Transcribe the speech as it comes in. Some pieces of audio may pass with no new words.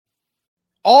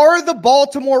Are the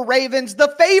Baltimore Ravens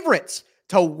the favorites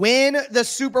to win the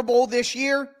Super Bowl this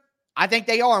year? I think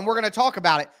they are, and we're going to talk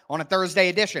about it on a Thursday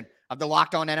edition of the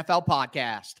Locked On NFL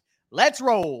podcast. Let's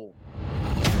roll.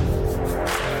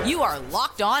 You are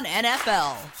Locked On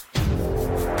NFL,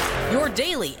 your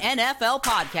daily NFL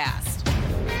podcast.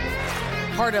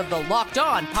 Part of the Locked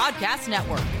On Podcast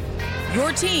Network,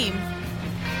 your team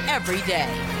every day.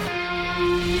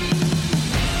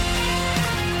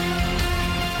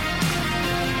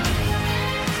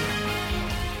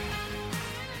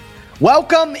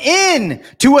 Welcome in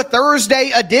to a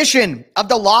Thursday edition of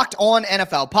the Locked On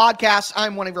NFL podcast.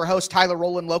 I'm one of your hosts, Tyler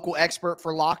Rowland, local expert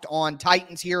for Locked On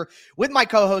Titans, here with my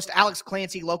co-host, Alex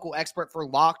Clancy, local expert for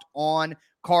Locked On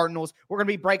Cardinals. We're going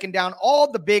to be breaking down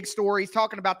all the big stories,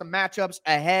 talking about the matchups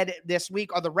ahead this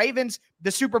week. Are the Ravens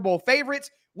the Super Bowl favorites?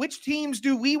 Which teams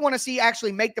do we want to see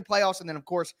actually make the playoffs? And then, of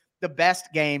course, the best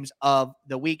games of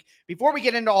the week. Before we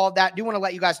get into all of that, I do want to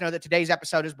let you guys know that today's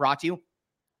episode is brought to you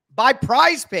by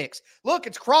Prize Picks. Look,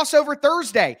 it's Crossover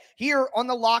Thursday here on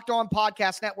the Locked On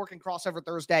Podcast Network, and Crossover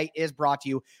Thursday is brought to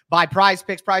you by Prize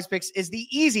Picks. Prize Picks is the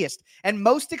easiest and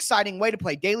most exciting way to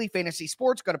play daily fantasy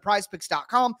sports. Go to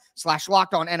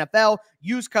prizepicks.com/LockedOnNFL.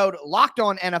 Use code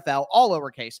LockedOnNFL, all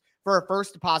lowercase, for a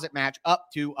first deposit match up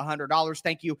to $100.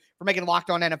 Thank you for making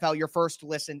Locked On NFL your first to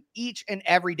listen each and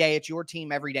every day. It's your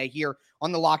team every day here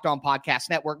on the Locked On Podcast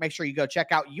Network. Make sure you go check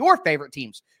out your favorite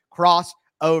teams.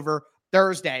 Crossover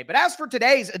Thursday. But as for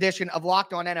today's edition of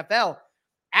Locked On NFL,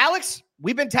 Alex,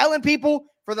 we've been telling people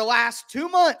for the last 2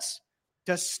 months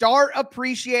to start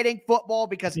appreciating football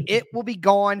because it will be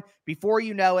gone before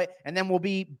you know it, and then we'll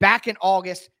be back in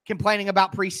August complaining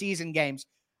about preseason games.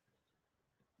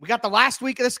 We got the last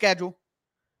week of the schedule,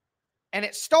 and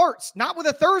it starts not with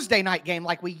a Thursday night game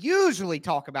like we usually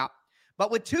talk about,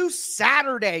 but with 2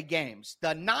 Saturday games.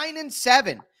 The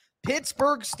 9-7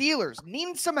 Pittsburgh Steelers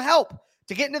needing some help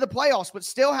to get into the playoffs, but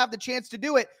still have the chance to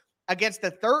do it against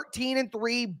the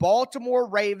 13-3 Baltimore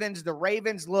Ravens. The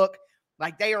Ravens look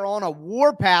like they are on a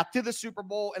warpath to the Super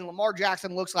Bowl, and Lamar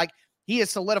Jackson looks like he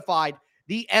has solidified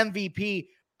the MVP.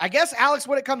 I guess, Alex,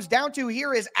 what it comes down to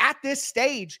here is, at this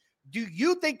stage, do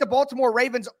you think the Baltimore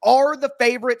Ravens are the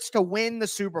favorites to win the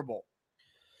Super Bowl?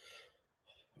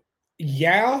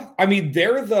 Yeah. I mean,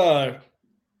 they're the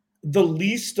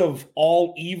least of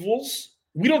all evils.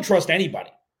 We don't trust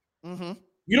anybody. Mm-hmm.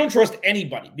 You don't trust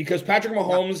anybody because Patrick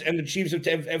Mahomes and the Chiefs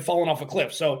have fallen off a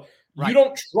cliff. So right. You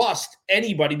don't trust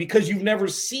anybody because you've never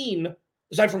seen,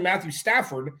 aside from Matthew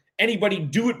Stafford, anybody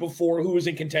do it before who is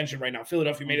in contention right now.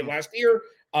 Philadelphia made it last year.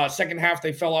 Second half,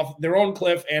 they fell off their own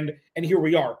cliff, and here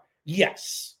we are.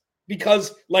 Yes,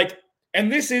 because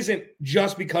and this isn't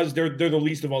just because they're the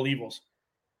least of all evils.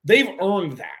 They've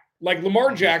earned that. Like,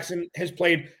 Lamar Jackson has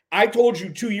played. I told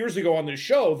you 2 years ago on this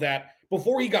show that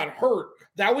before he got hurt,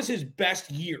 that was his best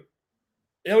year.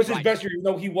 That was his best year, even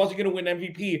though he wasn't going to win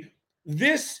MVP.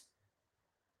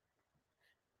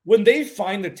 When they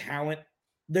find the talent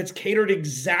that's catered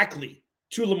exactly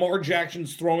to Lamar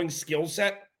Jackson's throwing skill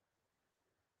set,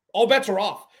 all bets are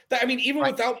off. Even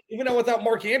without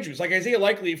Mark Andrews, like Isaiah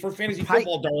Likely for fantasy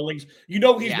football darlings,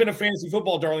 he's been a fantasy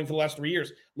football darling for the last 3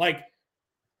 years.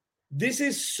 This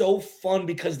is so fun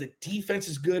because the defense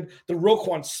is good. The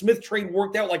Roquan Smith trade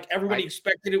worked out like everybody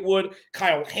expected it would.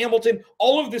 Kyle Hamilton,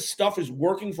 all of this stuff is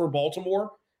working for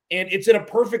Baltimore, and it's at a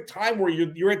perfect time where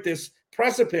you're at this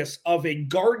precipice of a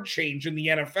guard change in the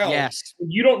NFL. Yes.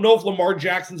 You don't know if Lamar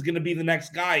Jackson's going to be the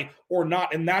next guy or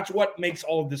not, and that's what makes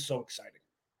all of this so exciting.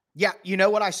 Yeah, you know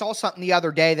what? I saw something the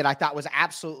other day that I thought was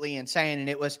absolutely insane, and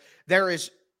it was there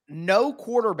is no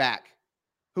quarterback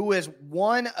who has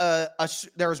won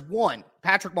there's one,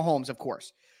 Patrick Mahomes, of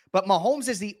course. But Mahomes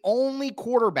is the only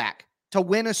quarterback to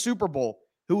win a Super Bowl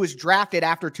who was drafted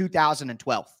after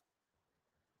 2012.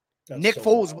 Nick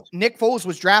Foles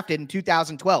was drafted in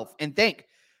 2012. And think,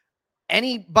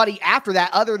 anybody after that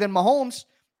other than Mahomes,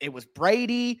 it was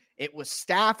Brady, it was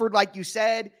Stafford, like you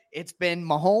said. It's been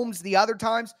Mahomes the other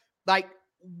times.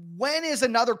 When is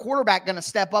another quarterback going to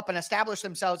step up and establish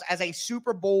themselves as a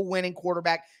Super Bowl winning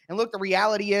quarterback? And look, the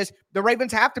reality is the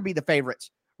Ravens have to be the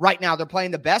favorites right now. They're playing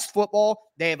the best football.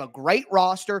 They have a great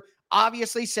roster.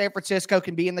 Obviously, San Francisco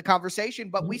can be in the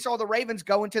conversation, but we saw the Ravens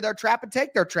go into their trap and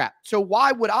take their trap. So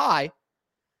why would I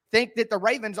think that the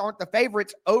Ravens aren't the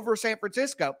favorites over San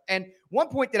Francisco? And one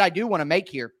point that I do want to make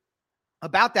here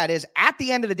about that is, at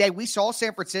the end of the day, we saw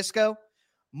San Francisco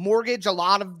mortgage a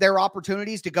lot of their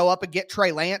opportunities to go up and get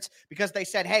Trey Lance because they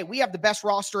said, hey, we have the best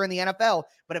roster in the NFL,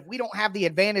 but if we don't have the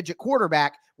advantage at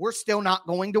quarterback, we're still not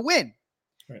going to win.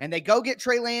 Right. And they go get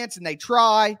Trey Lance and they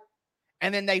try,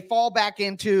 and then they fall back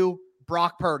into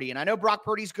Brock Purdy. And I know Brock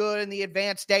Purdy's good in the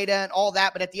advanced data and all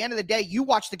that, but at the end of the day, you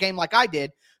watch the game like I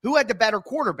did. Who had the better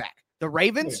quarterback, the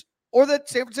Ravens or the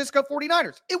San Francisco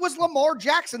 49ers? It was Lamar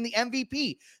Jackson, the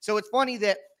MVP. So it's funny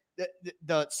that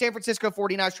the San Francisco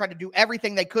 49ers tried to do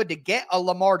everything they could to get a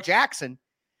Lamar Jackson,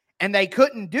 and they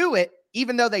couldn't do it,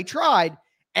 even though they tried.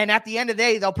 And at the end of the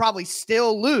day, they'll probably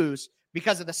still lose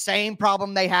because of the same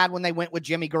problem they had when they went with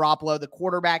Jimmy Garoppolo. The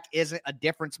quarterback isn't a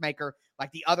difference maker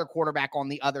like the other quarterback on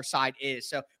the other side is.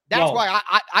 So that's why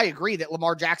I agree that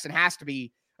Lamar Jackson has to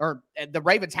be, or the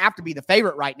Ravens have to be the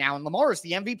favorite right now, and Lamar is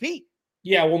the MVP.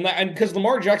 Yeah, well, and because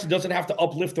Lamar Jackson doesn't have to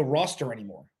uplift the roster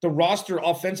anymore. The roster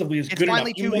offensively is good enough.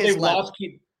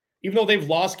 Even though they've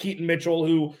lost Keaton Mitchell,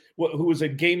 who was a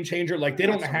game changer, like they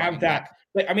don't have that.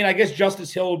 I mean, I guess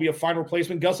Justice Hill will be a fine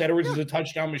replacement. Gus Edwards is a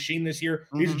touchdown machine this year.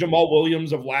 Mm-hmm. He's Jamal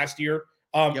Williams of last year.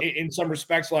 In some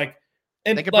respects, and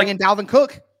they could bring in Dalvin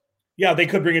Cook. Yeah, they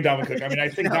could bring in Dalvin Cook. I mean, I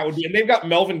think that would be, and they've got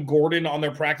Melvin Gordon on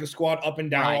their practice squad up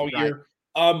and down all year.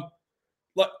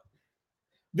 Look,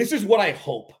 this is what I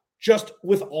hope. Just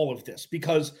with all of this,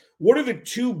 because what are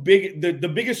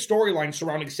the biggest storylines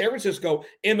surrounding San Francisco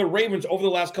and the Ravens over the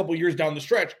last couple of years down the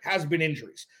stretch has been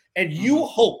injuries. And you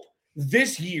hope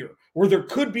this year, where there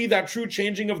could be that true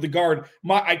changing of the guard,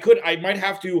 I might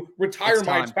have to retire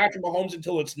my Patrick Mahomes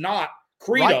until it's not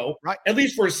credo, at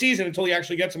least for a season, until he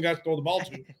actually gets some guys to throw the ball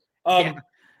to.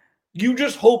 You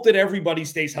just hope that everybody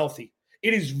stays healthy.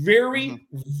 It is very,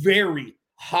 very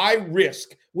high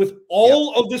risk with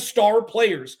all of the star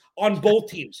players on both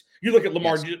teams. You look at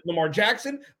Lamar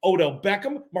Jackson, Odell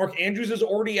Beckham, Mark Andrews is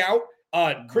already out,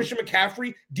 Christian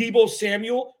McCaffrey, Deebo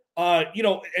Samuel,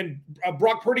 and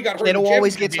Brock Purdy got hurt. Kittle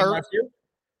always gets hurt.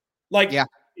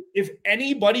 If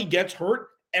anybody gets hurt,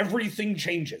 everything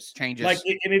changes.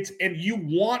 And you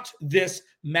want this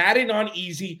Madden on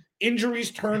easy,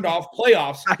 injuries turned off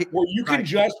playoffs where you can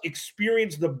just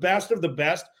experience the best of the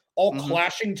best all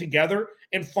clashing together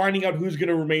and finding out who's going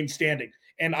to remain standing.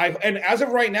 And as of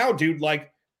right now, dude,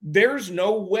 there's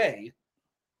no way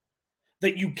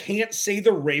that you can't say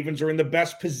the Ravens are in the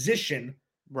best position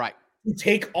to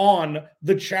take on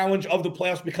the challenge of the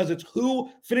playoffs, because it's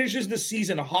who finishes the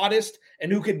season hottest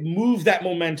and who could move that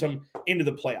momentum into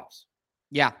the playoffs.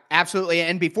 Yeah, absolutely.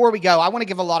 And before we go, I want to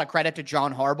give a lot of credit to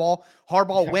John Harbaugh.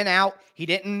 Harbaugh went out. He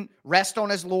didn't rest on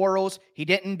his laurels. He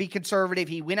didn't be conservative.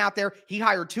 He went out there. He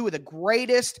hired two of the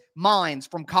greatest minds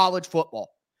from college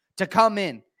football to come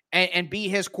in and be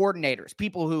his coordinators,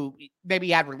 people who maybe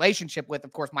he had relationship with,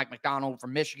 of course, Mike McDonald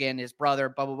from Michigan, his brother,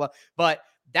 blah, blah, blah. But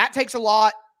that takes a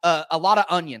lot of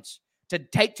onions to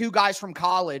take two guys from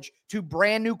college to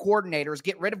brand new coordinators,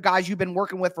 get rid of guys you've been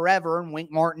working with forever, and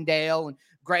Wink Martindale and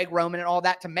Greg Roman and all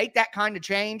that, to make that kind of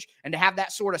change and to have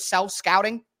that sort of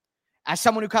self-scouting. As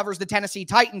someone who covers the Tennessee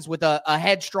Titans with a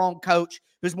headstrong coach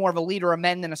who's more of a leader of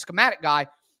men than a schematic guy,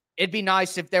 it'd be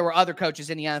nice if there were other coaches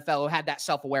in the NFL who had that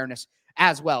self-awareness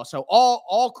as well. So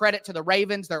all credit to the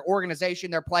Ravens, their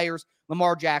organization, their players,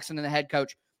 Lamar Jackson, and the head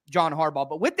coach, John Harbaugh.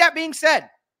 But with that being said,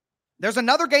 there's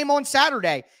another game on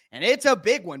Saturday, and it's a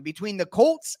big one between the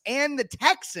Colts and the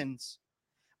Texans.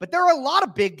 But there are a lot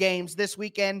of big games this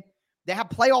weekend that have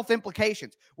playoff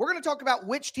implications. We're going to talk about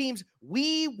which teams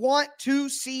we want to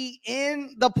see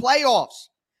in the playoffs.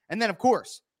 And then, of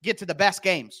course, get to the best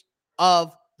games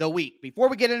of the week. Before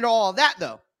we get into all of that,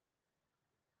 though,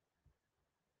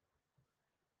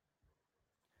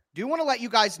 do want to let you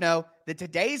guys know that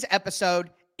today's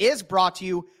episode is brought to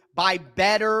you by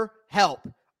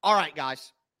BetterHelp. All right,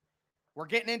 guys, we're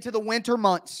getting into the winter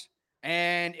months.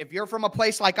 And if you're from a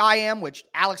place like I am, which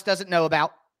Alex doesn't know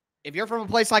about, if you're from a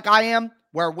place like I am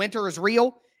where winter is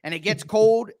real and it gets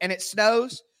cold and it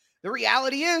snows, the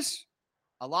reality is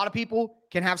a lot of people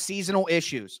can have seasonal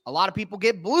issues. A lot of people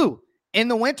get blue in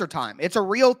the wintertime. It's a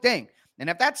real thing. And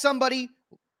if that's somebody,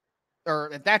 or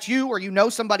if that's you or you know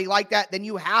somebody like that, then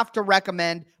you have to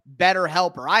recommend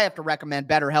BetterHelp, or I have to recommend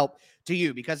BetterHelp to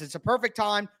you, because it's a perfect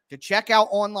time to check out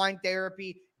online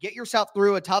therapy, get yourself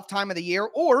through a tough time of the year.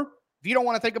 Or if you don't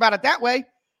want to think about it that way,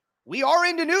 we are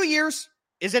into New Year's.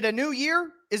 Is it a new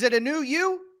year? Is it a new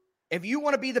you? If you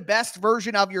want to be the best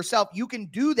version of yourself, you can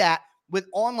do that with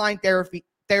online therapy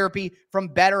from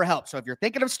BetterHelp. So if you're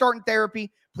thinking of starting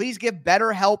therapy, please give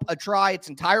BetterHelp a try. It's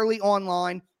entirely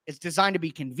online. It's designed to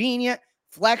be convenient,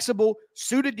 flexible,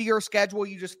 suited to your schedule.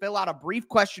 You just fill out a brief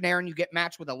questionnaire and you get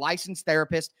matched with a licensed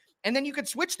therapist. And then you can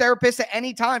switch therapists at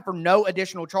any time for no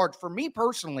additional charge. For me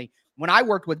personally, when I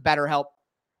worked with BetterHelp,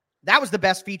 That was the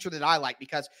best feature that I like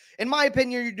because, in my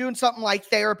opinion, you're doing something like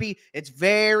therapy. It's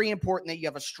very important that you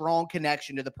have a strong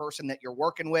connection to the person that you're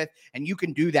working with, and you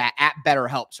can do that at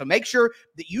BetterHelp. So make sure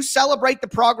that you celebrate the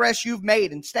progress you've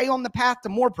made and stay on the path to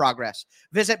more progress.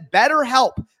 Visit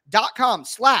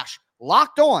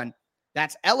BetterHelp.com/lockedon.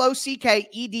 That's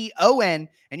LOCKEDON,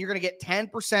 and you're going to get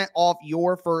 10% off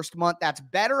your first month. That's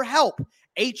BetterHelp,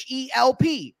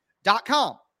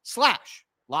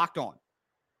 HELP.com/lockedon.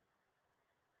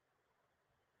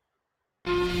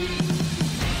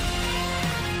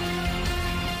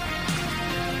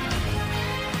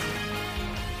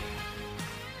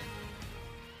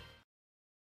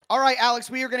 All right, Alex,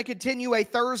 we are going to continue a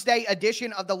Thursday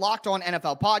edition of the Locked On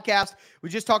NFL podcast. We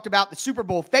just talked about the Super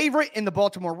Bowl favorite in the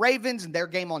Baltimore Ravens and their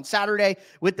game on Saturday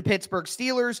with the Pittsburgh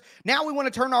Steelers. Now we want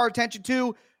to turn our attention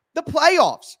to the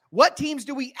playoffs. What teams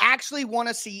do we actually want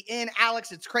to see in?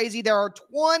 Alex, it's crazy. There are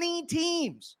 20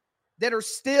 teams that are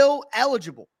still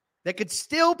eligible that could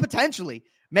still potentially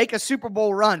make a Super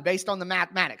Bowl run based on the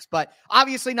mathematics. But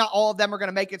obviously not all of them are going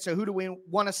to make it. So who do we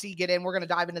want to see get in? We're going to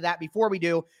dive into that. Before we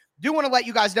do want to let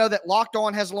you guys know that Locked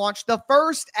On has launched the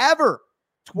first ever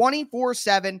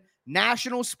 24/7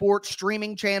 national sports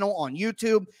streaming channel on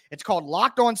YouTube. It's called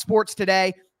Locked On Sports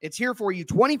Today. It's here for you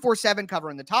 24/7,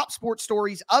 covering the top sports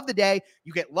stories of the day.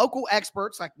 You get local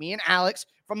experts like me and Alex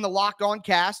from the Locked On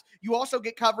cast. You also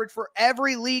get coverage for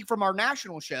every league from our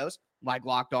national shows like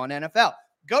Locked On NFL.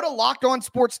 Go to Locked On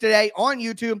Sports Today on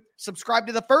YouTube. Subscribe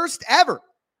to the first ever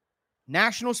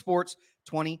national sports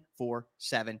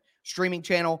 24/7 streaming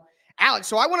channel. Alex,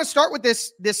 so I want to start with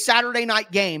this Saturday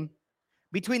night game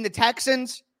between the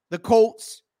Texans, the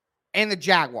Colts, and the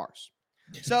Jaguars.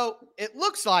 So it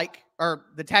looks like, or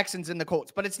the Texans and the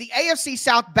Colts, but it's the AFC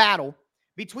South battle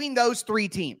between those three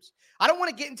teams. I don't want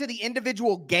to get into the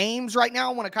individual games right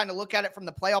now. I want to kind of look at it from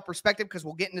the playoff perspective because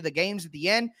we'll get into the games at the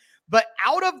end. But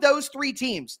out of those three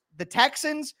teams, the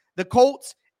Texans, the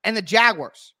Colts, and the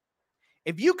Jaguars,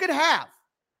 if you could have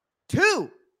two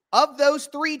of those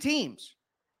three teams,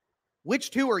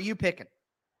 which two are you picking?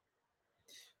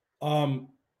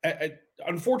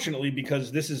 Unfortunately,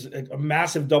 because this is a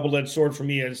massive double-edged sword for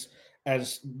me as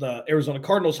the Arizona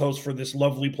Cardinals host for this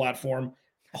lovely platform,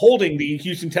 holding the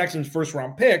Houston Texans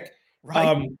first-round pick.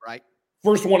 Right.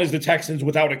 First one is the Texans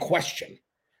without a question.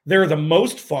 They're the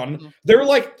most fun. Mm-hmm. They're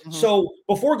like, so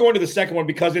before going to the second one,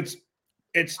 because it's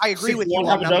I agree with one, you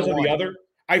half a dozen one. the other.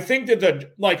 I think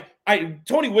that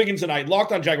Tony Wiggins and I,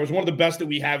 Locked On Jaguars, one of the best that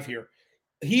we have here.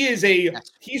 He is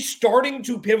he's starting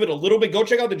to pivot a little bit. Go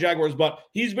check out the Jaguars, but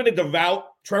he's been a devout.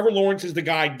 Trevor Lawrence is the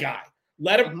guy.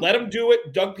 Let him do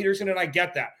it. Doug Peterson, and I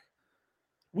get that.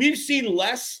 We've seen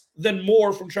less than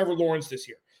more from Trevor Lawrence this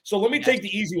year. So let me take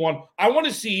the easy one. I want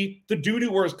to see the dude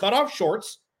who wears cutoff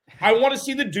shorts. I want to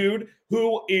see the dude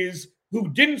who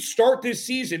didn't start this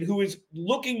season, who is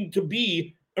looking to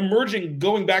be emerging,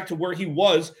 going back to where he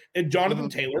was, and Jonathan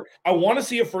Taylor. I want to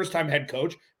see a first-time head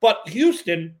coach. But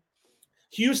Houston,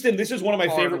 this is one of my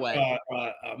favorite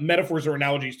metaphors or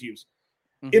analogies to use.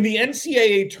 In the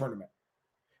NCAA tournament,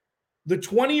 the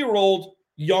 20-year-old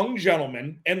young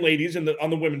gentlemen and ladies on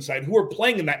the women's side who are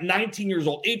playing in that 19 years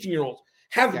old, 18-year-olds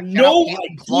have no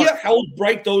idea how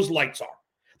bright those lights are.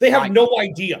 They have no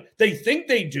idea. They think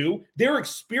they do. They're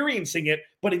experiencing it,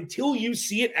 but until you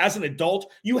see it as an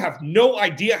adult, you have no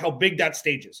idea how big that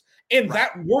stage is. And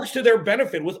that works to their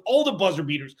benefit with all the buzzer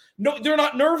beaters. No, they're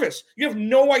not nervous. You have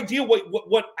no idea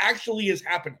what actually is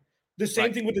happening. The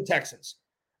same thing with the Texans.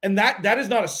 And that is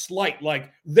not a slight.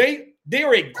 Like they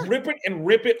are a grip it and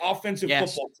rip it offensive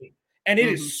football team. And it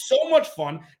is so much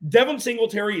fun. Devin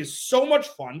Singletary is so much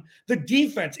fun. The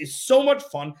defense is so much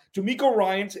fun. D'Amico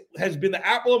Ryans has been the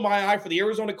apple of my eye for the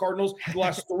Arizona Cardinals the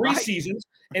last three seasons.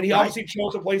 And he obviously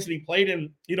chose a place that he played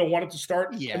and, wanted to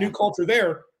start a new culture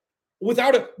there.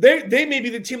 They may be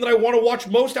the team that I want to watch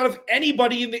most out of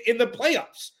anybody in the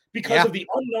playoffs because of the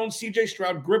unknown CJ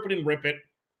Stroud, grip it and rip it.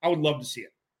 I would love to see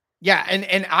it. Yeah,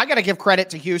 and I got to give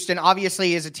credit to Houston.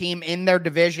 Obviously, as a team in their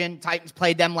division, Titans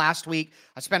played them last week.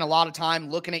 I spent a lot of time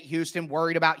looking at Houston,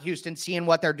 worried about Houston, seeing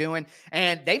what they're doing.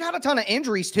 And they've had a ton of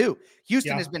injuries, too.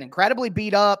 Houston has been incredibly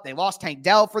beat up. They lost Tank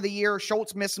Dell for the year.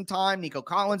 Schultz missed some time. Nico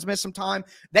Collins missed some time.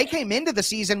 They came into the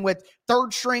season with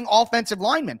third-string offensive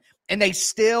linemen, and they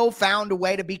still found a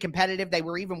way to be competitive. They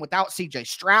were even without C.J.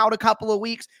 Stroud a couple of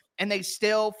weeks, and they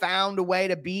still found a way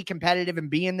to be competitive and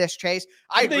be in this chase.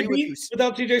 I agree with you.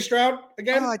 Without C.J. Stroud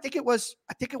again? I think it was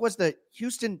the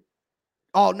Houston.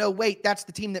 Oh, no, wait. That's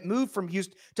the team that moved from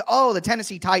Houston to, the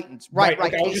Tennessee Titans. Right.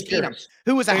 Okay, Case Keenum,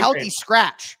 who was a healthy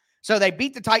scratch So they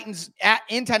beat the Titans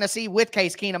in Tennessee with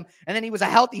Case Keenum, and then he was a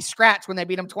healthy scratch when they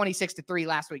beat him 26-3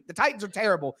 last week. The Titans are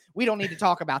terrible. We don't need to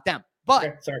talk about them.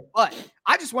 But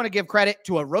I just want to give credit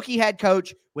to a rookie head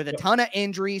coach with a ton of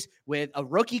injuries, with a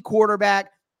rookie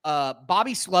quarterback.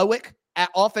 Bobby Slowick, at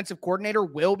offensive coordinator,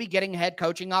 will be getting head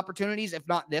coaching opportunities, if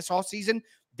not this offseason,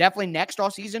 definitely next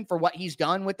offseason for what he's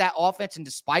done with that offense and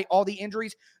despite all the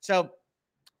injuries. So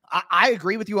I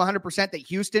agree with you 100% that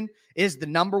Houston is the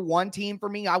number one team for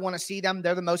me. I want to see them.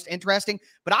 They're the most interesting.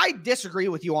 But I disagree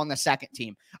with you on the second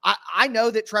team. I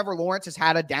know that Trevor Lawrence has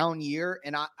had a down year,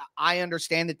 and I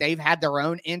understand that they've had their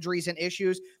own injuries and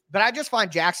issues. But I just find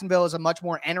Jacksonville is a much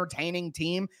more entertaining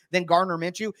team than Gardner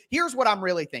Minshew. Here's what I'm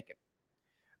really thinking.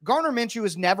 Gardner Minshew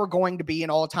is never going to be an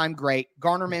all-time great.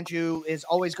 Gardner Minshew is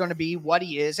always going to be what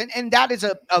he is. And that is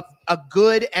a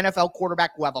good NFL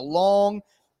quarterback who have a long,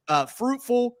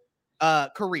 fruitful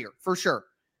career for sure.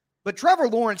 But Trevor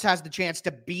Lawrence has the chance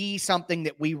to be something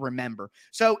that we remember.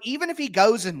 So even if he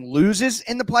goes and loses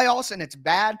in the playoffs and it's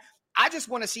bad, I just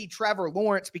want to see Trevor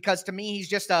Lawrence because to me, he's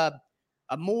just a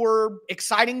more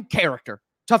exciting character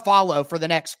to follow for the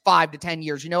next 5 to 10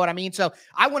 years. You know what I mean? So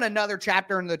I want another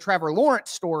chapter in the Trevor Lawrence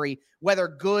story, whether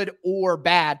good or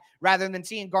bad, rather than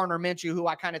seeing Gardner Minshew, who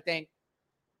I kind of think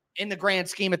in the grand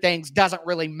scheme of things doesn't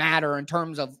really matter in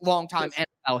terms of long-time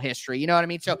NFL history. You know what I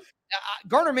mean? So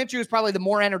Gardner Minshew is probably the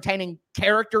more entertaining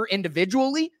character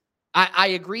individually. I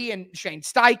agree. And Shane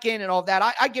Steichen and all of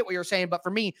that. I get what you're saying. But for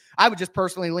me, I would just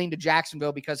personally lean to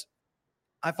Jacksonville because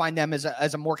I find them as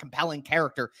a more compelling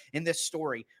character in this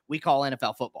story we call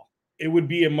NFL football. It would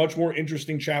be a much more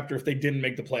interesting chapter if they didn't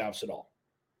make the playoffs at all.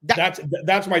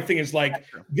 That's my thing is like,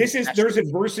 there's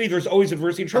adversity. There's always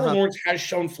adversity. Trevor Lawrence has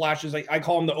shown flashes. I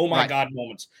call them the, oh my God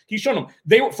moments. He's shown them.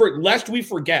 They were, for lest we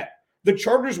forget, the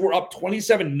Chargers were up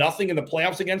 27-0 in the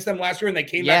playoffs against them last year, and they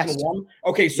came back and won.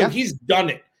 Okay, so he's done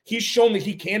it. He's shown that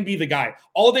he can be the guy.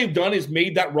 All they've done is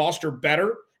made that roster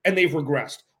better, and they've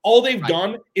regressed. All they've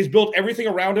done is built everything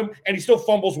around him, and he still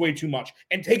fumbles way too much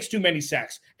and takes too many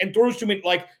sacks and throws too many.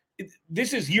 Like,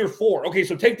 this is year 4. Okay,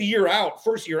 so take the year out,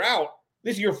 first year out.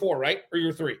 This is year 4, right? Or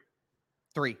year 3?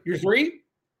 3. Year 3?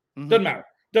 Mm-hmm. Doesn't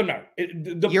matter.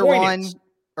 The year point 1, is,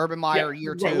 Urban Meyer.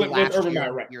 Year 2, with last Urban year,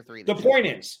 Meyer, right. Year 3. The point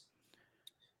is,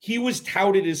 he was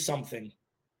touted as something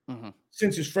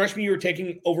since his freshman year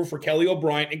taking over for Kelly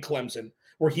O'Brien in Clemson,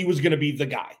 where he was going to be the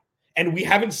guy. And we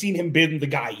haven't seen him be the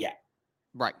guy yet.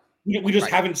 Right. We just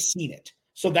haven't seen it.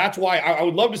 So that's why I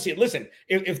would love to see it. Listen,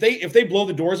 if they blow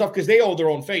the doors off, because they owe their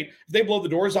own fate, if they blow the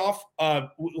doors off,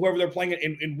 whoever they're playing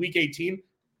in week 18,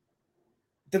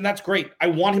 then that's great. I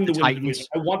want him to win the division.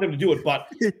 I want them to do it, but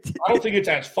I don't think it's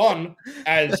as fun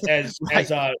as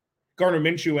Gardner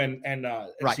Minshew and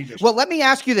CJ. Well, let me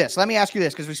ask you this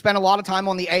because we spent a lot of time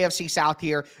on the AFC South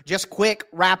here. Just quick,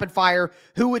 rapid fire.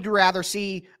 Who would you rather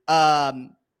see,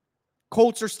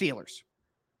 Colts or Steelers?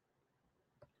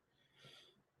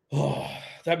 Oh,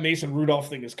 that Mason Rudolph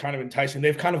thing is kind of enticing.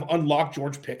 They've kind of unlocked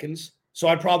George Pickens, so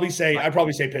I'd probably say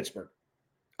Pittsburgh.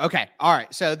 Okay, all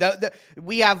right. So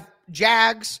we have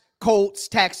Jags, Colts,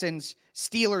 Texans,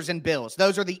 Steelers, and Bills.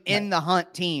 Those are the in the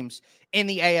hunt teams in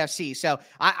the AFC. So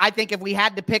I think if we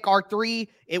had to pick our 3,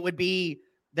 it would be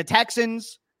the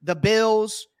Texans, the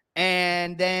Bills,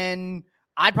 and then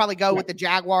I'd probably go with the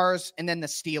Jaguars and then the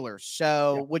Steelers.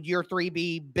 So would your 3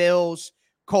 be Bills,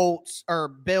 Colts,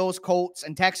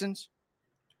 and Texans?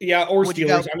 Yeah, or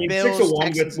Steelers. I mean, Bills,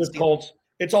 6-1 with Colts.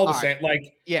 It's all the same. Like,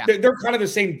 they're kind of the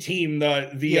same team. The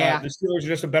Steelers are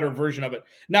just a better version of it.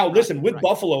 Now, listen, with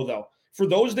Buffalo, though, for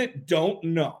those that don't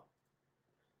know,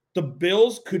 the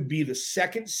Bills could be the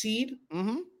 2nd seed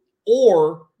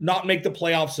or not make the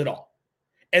playoffs at all.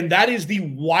 And that is the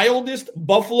wildest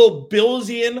Buffalo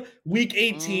Billsian Week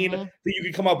 18 that you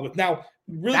could come up with. Now,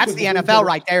 really that's the NFL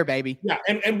right there, baby. Yeah,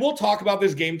 and we'll talk about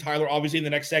this game, Tyler, obviously in the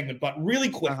next segment, but really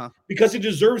quick, because it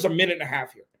deserves a minute and a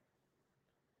half here.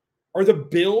 Are the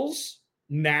Bills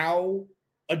now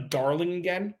a darling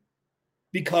again?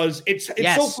 Because it's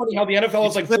so funny how the NFL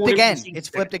is like flipped again. It's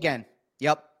flipped again.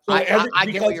 Yep. So I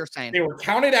get what you're saying. They were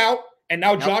counted out, and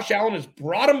now Josh Allen has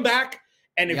brought them back.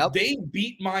 And if they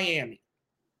beat Miami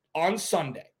on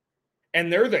Sunday,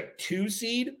 and they're the 2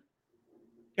 seed,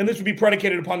 and this would be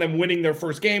predicated upon them winning their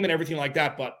first game and everything like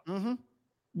that, but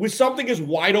with something as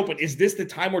wide open, is this the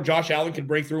time where Josh Allen can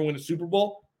break through and win a Super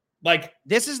Bowl? Like,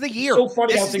 this is the year. So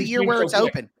funny this is the year where it's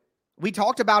open. We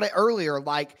talked about it earlier.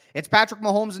 Like, it's Patrick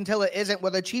Mahomes until it isn't.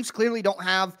 Well, the Chiefs clearly don't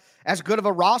have as good of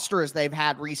a roster as they've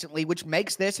had recently, which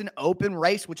makes this an open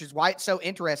race, which is why it's so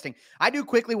interesting. I do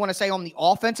quickly want to say on the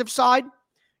offensive side,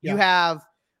 you have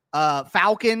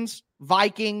Falcons,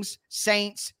 Vikings,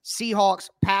 Saints, Seahawks,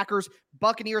 Packers,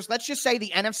 Buccaneers, let's just say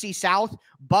the NFC South,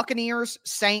 Buccaneers,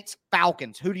 Saints,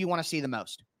 Falcons. Who do you want to see the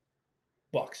most?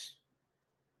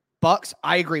 Bucks,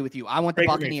 I agree with you. I want the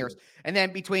Buccaneers. And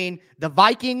then between the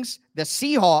Vikings, the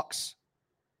Seahawks,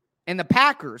 and the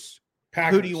Packers,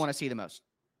 who do you want to see the most?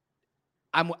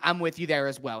 I'm with you there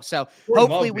as well. So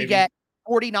hopefully we get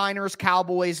 49ers,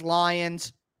 Cowboys,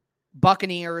 Lions,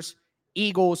 Buccaneers,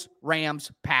 Eagles,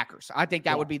 Rams, Packers. I think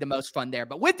that would be the most fun there.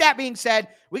 But with that being said,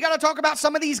 we got to talk about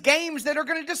some of these games that are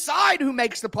going to decide who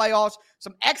makes the playoffs.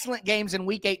 Some excellent games in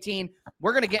Week 18.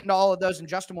 We're going to get into all of those in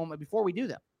just a moment. Before we do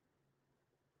that,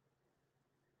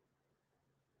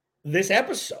 this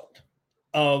episode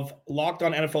of Locked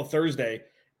On NFL Thursday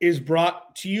is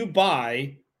brought to you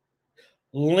by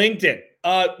LinkedIn.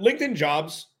 LinkedIn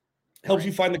Jobs helps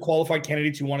you find the qualified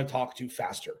candidates you want to talk to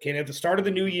faster. Okay, and at the start of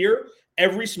the new year,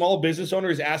 every small business owner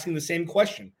is asking the same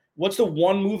question. What's the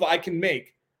one move I can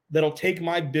make that'll take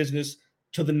my business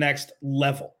to the next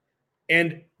level?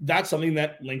 And that's something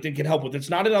that LinkedIn can help with. It's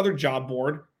not another job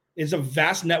board. It's a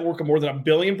vast network of more than 1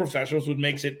 billion professionals, which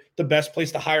makes it the best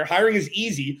place to hire. Hiring is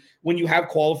easy when you have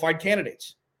qualified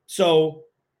candidates. So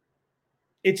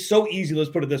it's so easy, let's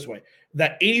put it this way,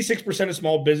 that 86% of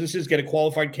small businesses get a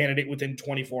qualified candidate within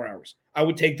 24 hours. I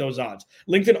would take those odds.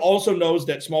 LinkedIn also knows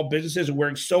that small businesses are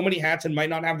wearing so many hats and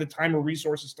might not have the time or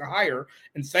resources to hire.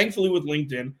 And thankfully with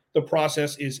LinkedIn, the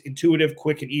process is intuitive,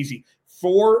 quick, and easy.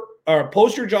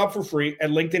 Post your job for free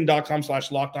at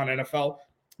linkedin.com/lockedonnfl.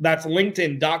 That's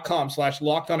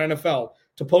linkedin.com/lockedonnfl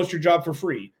to post your job for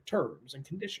free. Terms and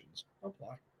conditions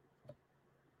apply.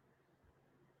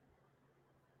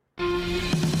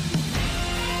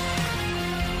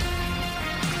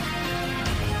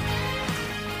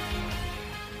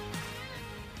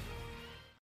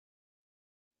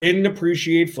 Didn't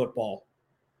appreciate football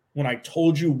when I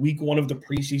told you week 1 of the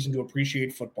preseason to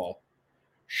appreciate football.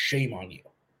 Shame on you,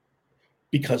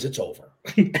 because it's over.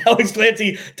 Alex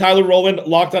Clancy, Tyler Rowland,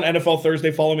 Locked On NFL Thursday.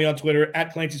 Follow me on Twitter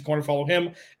at Clancy's Corner. Follow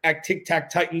him at Tic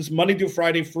Tac Titans. Monday through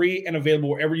Friday, free and available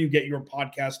wherever you get your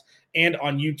podcast and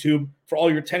on YouTube. For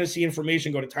all your Tennessee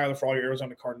information, go to Tyler. For all your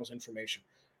Arizona Cardinals information,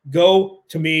 go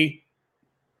to me.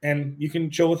 And you can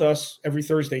chill with us every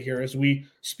Thursday here as we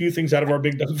spew things out of our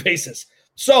big dumb faces.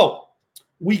 So,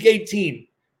 Week 18.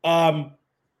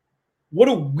 What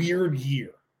a weird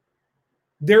year.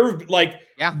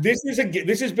 This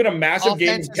has been a massive game.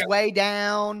 Offense is way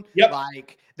down. Yep.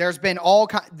 There's been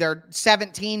there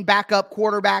 17 backup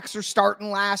quarterbacks are starting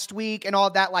last week and all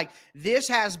of that. This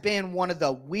has been one of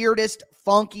the weirdest,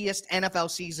 funkiest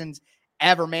NFL seasons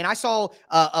ever, man. I saw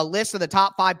a list of the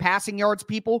top 5 passing yards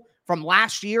people from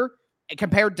last year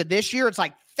compared to this year. It's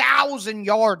 1,000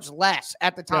 yards less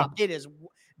at the top. Yeah. It is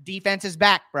defense is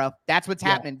back, bro. That's what's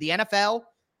happening. The NFL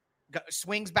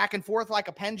swings back and forth like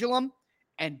a pendulum,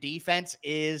 and defense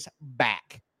is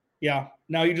back. Yeah.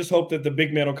 Now you just hope that the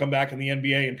big man will come back in the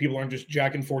NBA and people aren't just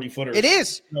jacking 40-footers. It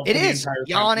is. It is.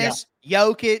 Giannis,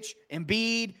 Jokic,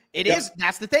 Embiid. It is.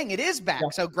 That's the thing. It is back.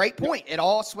 So great point. It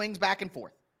all swings back and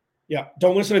forth. Yeah.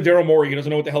 Don't listen to Daryl Morey. He doesn't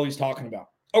know what the hell he's talking about.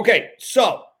 Okay.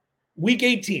 So Week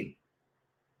 18.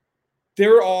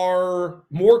 There are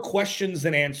more questions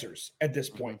than answers at this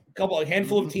point. A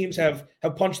handful of teams have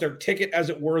punched their ticket, as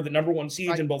it were. The number 1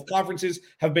 seeds in both conferences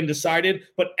have been decided,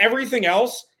 but everything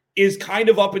else is kind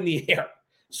of up in the air.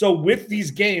 So with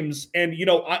these games, and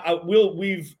I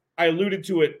alluded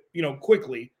to it,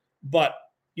 quickly, but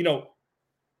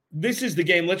this is the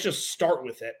game. Let's just start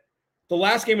with it. The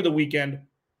last game of the weekend,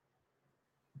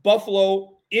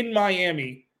 Buffalo in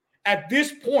Miami. At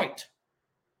this point,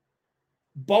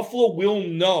 Buffalo will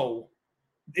know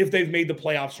if they've made the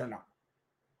playoffs or not,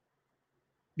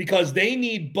 because they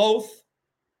need both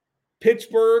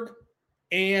Pittsburgh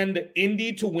and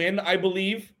Indy to win, I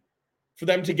believe, for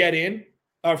them to get in,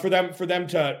 for them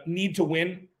to need to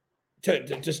win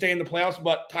to stay in the playoffs.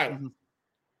 But Tyler,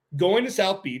 going to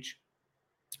South Beach,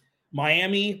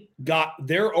 Miami got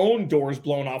their own doors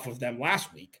blown off of them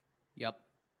last week. Yep.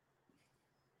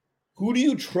 Who do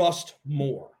you trust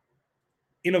more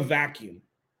in a vacuum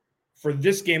for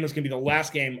this game that's going to be the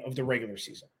last game of the regular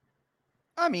season?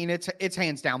 I mean, it's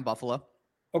hands down Buffalo.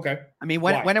 Okay. I mean,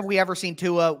 when have we ever seen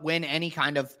Tua win any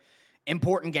kind of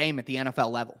important game at the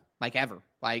NFL level? Ever.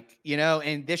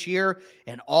 And this year,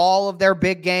 in all of their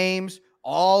big games,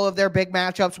 all of their big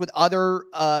matchups with other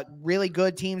really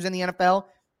good teams in the NFL,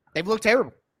 they've looked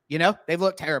terrible. They've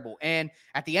looked terrible. And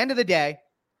at the end of the day,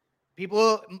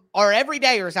 people are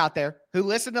everydayers out there who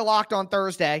listen to Locked On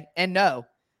Thursday and know,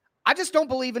 I just don't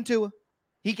believe in Tua.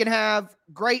 He can have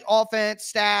great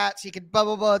offense stats. He can blah,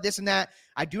 blah, blah, this and that.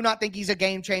 I do not think he's a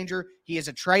game changer. He is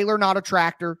a trailer, not a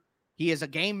tractor. He is a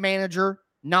game manager.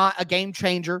 not a game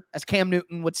changer, as Cam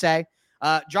Newton would say.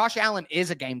 Josh Allen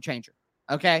is a game changer.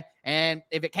 Okay. And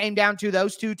if it came down to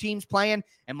those two teams playing,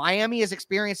 and Miami has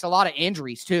experienced a lot of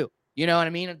injuries too. You know what I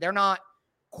mean? They're not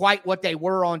quite what they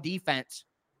were on defense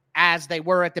as they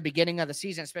were at the beginning of the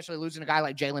season, especially losing a guy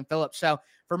like Jalen Phillips. So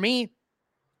for me,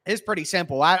 it's pretty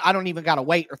simple. I don't even got to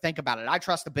wait or think about it. I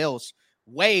trust the Bills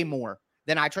way more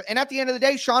than I trust. And at the end of the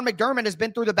day, Sean McDermott has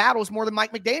been through the battles more than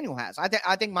Mike McDaniel has.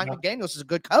 I think Mike McDaniels is a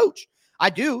good coach. I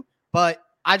do, but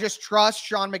I just trust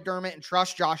Sean McDermott and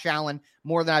trust Josh Allen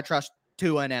more than I trust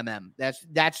Tua and MM.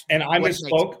 That's and I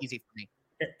misspoke. Easy for me.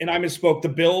 And I misspoke.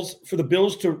 For the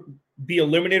Bills to be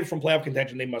eliminated from playoff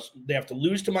contention, they have to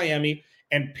lose to Miami,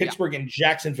 and Pittsburgh and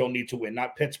Jacksonville need to win,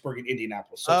 not Pittsburgh and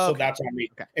Indianapolis. So that's on me.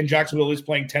 Okay. And Jacksonville is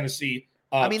playing Tennessee.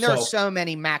 There's so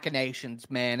many machinations,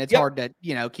 man. It's hard to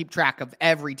keep track of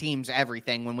every team's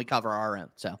everything when we cover our own.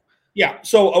 So. Yeah.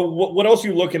 So what else are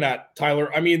you looking at,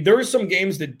 Tyler? I mean, there are some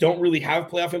games that don't really have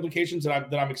playoff implications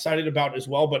that I'm excited about as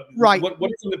well. But what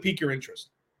are some that pique your interest?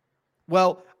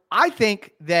 Well, I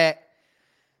think that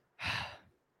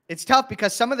it's tough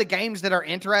because some of the games that are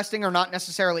interesting are not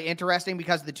necessarily interesting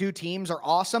because the two teams are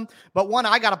awesome. But one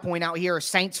I got to point out here is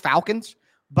Saints-Falcons.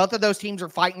 Both of those teams are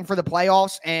fighting for the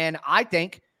playoffs. And I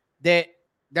think that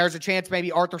there's a chance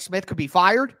maybe Arthur Smith could be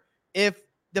fired if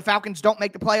the Falcons don't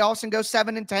make the playoffs and go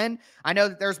 7-10. I know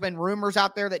that there's been rumors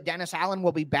out there that Dennis Allen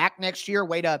will be back next year.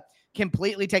 Way to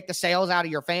completely take the sails out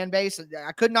of your fan base.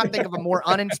 I could not think of a more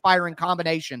uninspiring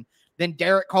combination than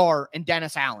Derek Carr and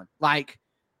Dennis Allen. Like,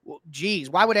 geez,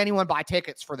 why would anyone buy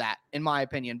tickets for that, in my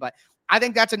opinion? But I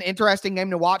think that's an interesting game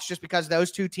to watch just because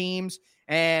those two teams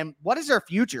and what is their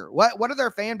future? What are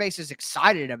their fan bases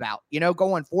excited about,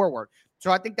 going forward? So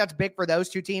I think that's big for those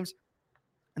two teams.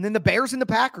 And then the Bears and the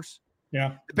Packers.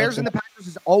 Yeah. The Bears and the Packers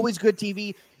is always good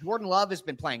TV. Jordan Love has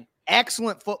been playing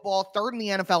excellent football, third in the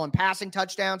NFL in passing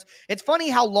touchdowns. It's funny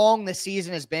how long this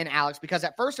season has been, Alex, because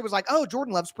at first it was like, oh,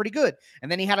 Jordan Love's pretty good.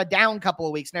 And then he had a down couple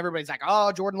of weeks and everybody's like,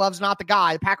 oh, Jordan Love's not the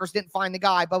guy. The Packers didn't find the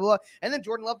guy, blah, blah, blah. And then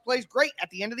Jordan Love plays great at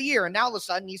the end of the year. And now all of a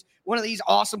sudden he's one of these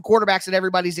awesome quarterbacks that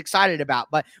everybody's excited about.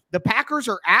 But the Packers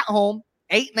are at home,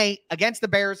 8-8 against the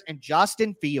Bears and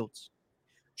Justin Fields.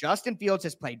 Justin Fields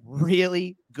has played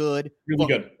really good.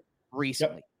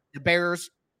 Recently. Yep. The Bears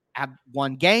have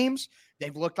won games.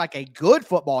 They've looked like a good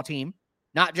football team.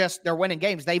 Not just they're winning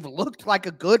games. They've looked like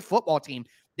a good football team.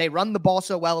 They run the ball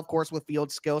so well, of course, with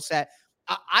Fields' skill set.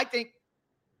 I think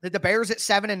that the Bears at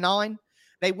 7-9,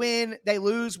 they win, they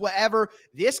lose, whatever.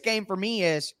 This game for me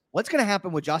is what's going to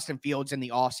happen with Justin Fields in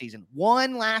the offseason.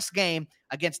 One last game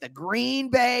against the Green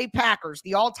Bay Packers,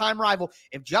 the all-time rival.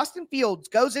 If Justin Fields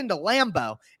goes into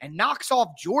Lambeau and knocks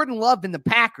off Jordan Love and the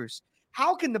Packers,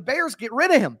 how can the Bears get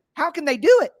rid of him? How can they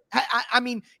do it? I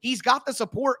mean, he's got the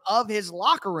support of his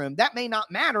locker room. That may not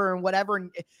matter and whatever.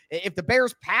 And if the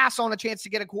Bears pass on a chance to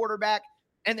get a quarterback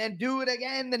and then do it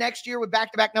again the next year with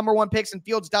back-to-back number one picks and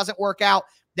Fields doesn't work out,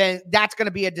 then that's going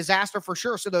to be a disaster for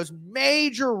sure. So there's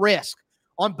major risk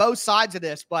on both sides of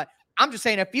this. But I'm just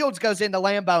saying if Fields goes into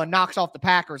Lambeau and knocks off the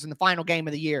Packers in the final game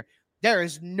of the year, there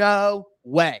is no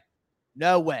way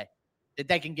that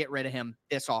they can get rid of him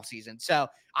this offseason. So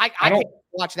I can't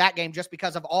watch that game just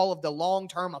because of all of the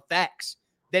long-term effects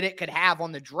that it could have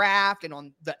on the draft and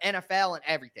on the NFL and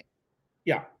everything.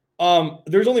 Yeah.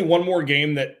 There's only one more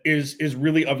game that is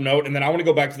really of note, and then I want to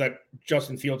go back to that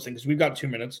Justin Fields thing because we've got 2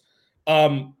 minutes.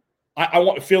 I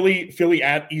want Philly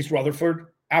at East Rutherford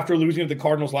after losing to the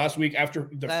Cardinals last week after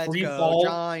the free fall.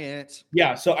 Giants.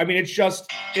 Yeah, so I mean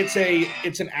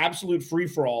it's an absolute free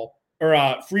fall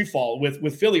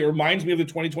with Philly. It reminds me of the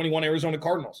 2021 Arizona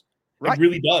Cardinals. Right. It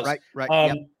really does. Right.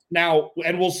 Yep. Now,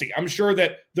 and we'll see. I'm sure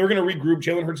that they're going to regroup.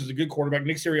 Jalen Hurts is a good quarterback.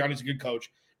 Nick Sirianni is a good coach.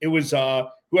 It was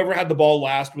whoever had the ball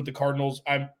last with the Cardinals.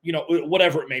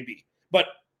 Whatever it may be. But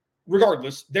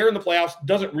regardless, they're in the playoffs.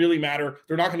 Doesn't really matter.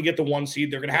 They're not going to get the 1 seed.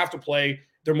 They're going to have to play.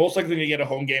 They're most likely going to get a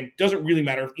home game. Doesn't really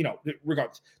matter.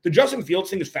 Regardless. The Justin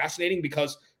Fields thing is fascinating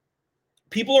because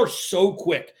people are so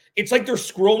quick. It's like they're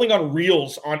scrolling on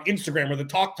Reels on Instagram or the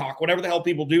Talk, whatever the hell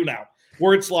people do now,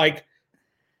 where it's like,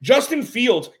 Justin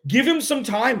Fields, give him some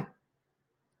time.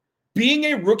 Being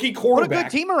a rookie quarterback. Put a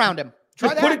good team around him.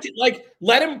 Try that.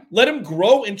 Let him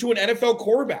grow into an NFL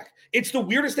quarterback. It's the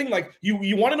weirdest thing. Like,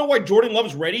 you want to know why Jordan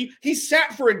Love's ready? He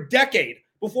sat for a decade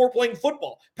before playing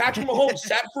football. Patrick Mahomes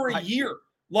sat for a year.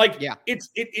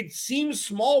 It seems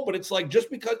small, but it's like just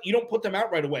because you don't put them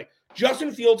out right away.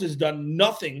 Justin Fields has done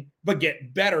nothing but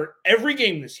get better every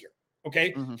game this year.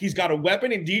 Okay. Mm-hmm. He's got a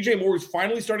weapon, and DJ Moore is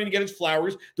finally starting to get his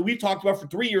flowers that we've talked about for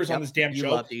 3 years on this damn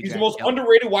show. He's the most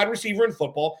underrated wide receiver in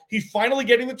football. He's finally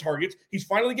getting the targets. He's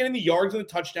finally getting the yards and the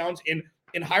touchdowns in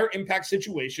in higher impact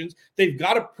situations. They've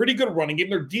got a pretty good running game.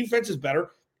 Their defense is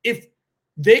better. If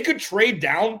they could trade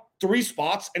down 3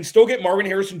 spots and still get Marvin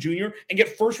Harrison Jr. and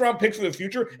get first-round picks for the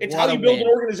future, it's how you build an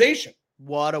organization.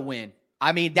 What a win.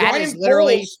 I mean, that Ryan is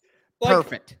literally Poles,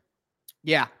 perfect.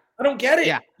 Yeah. I don't get it.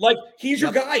 Yeah. Like, he's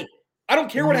your guy. I don't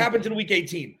care what happens in week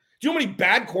 18. Do you know how many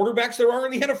bad quarterbacks there are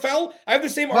in the NFL? I have the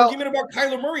same argument about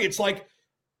Kyler Murray. It's like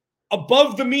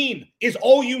above the mean is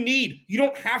all you need. You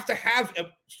don't have to have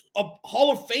a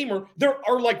Hall of Famer. There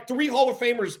are like 3 Hall of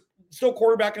Famers still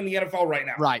quarterback in the NFL right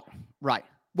now. Right.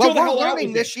 Well, we're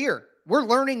learning this year. We're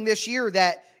learning this year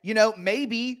that,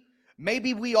 maybe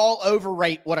we all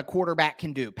overrate what a quarterback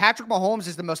can do. Patrick Mahomes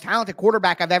is the most talented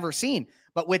quarterback I've ever seen.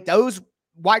 But with those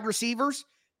wide receivers,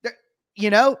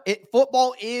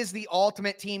 football is the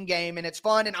ultimate team game, and it's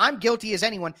fun. And I'm guilty as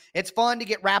anyone. It's fun to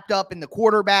get wrapped up in the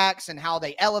quarterbacks and how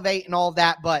they elevate and all of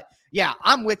that. But yeah,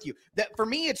 I'm with you. For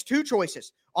me, it's 2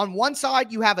 choices. On one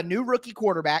side, you have a new rookie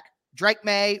quarterback, Drake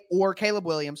May or Caleb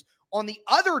Williams. On the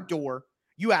other door,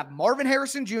 you have Marvin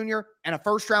Harrison Jr. and a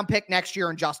first-round pick next year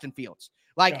in Justin Fields.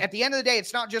 At the end of the day,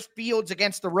 it's not just Fields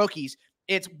against the rookies.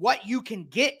 It's what you can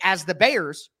get as the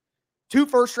Bears. 2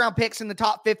 first-round picks in the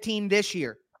top 15 this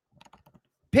year.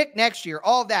 Pick next year,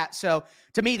 all of that. So,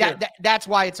 to me, that's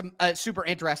why it's a super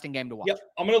interesting game to watch. Yep.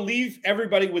 I'm going to leave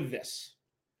everybody with this.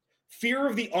 Fear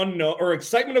of the unknown or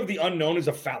excitement of the unknown is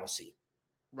a fallacy.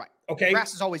 Right. Okay?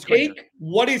 Grass is always greater. Take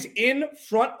what is in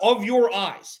front of your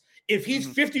eyes. If he's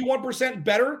 51%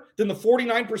 better than the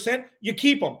 49%, you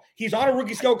keep him. He's on a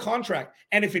rookie scale contract.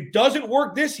 And if it doesn't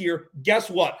work this year, guess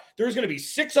what? There's going to be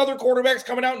 6 other quarterbacks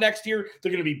coming out next year.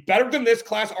 They're going to be better than this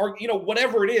class, or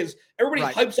whatever it is.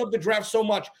 Everybody hypes up the draft so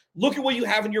much. Look at what you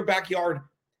have in your backyard.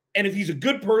 And if he's a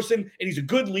good person and he's a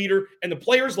good leader and the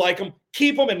players like him,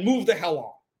 keep him and move the hell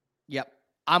on. Yep.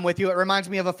 I'm with you. It reminds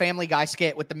me of a Family Guy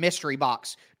skit with the mystery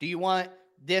box. Do you want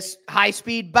this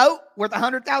high-speed boat worth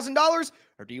 $100,000?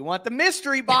 Or do you want the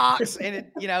mystery box? And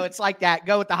it's like that.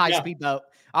 Go with the high-speed boat.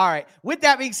 All right. With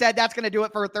that being said, that's going to do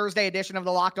it for a Thursday edition of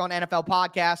the Locked On NFL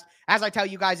podcast. As I tell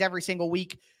you guys every single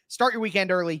week, start your weekend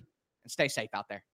early and stay safe out there.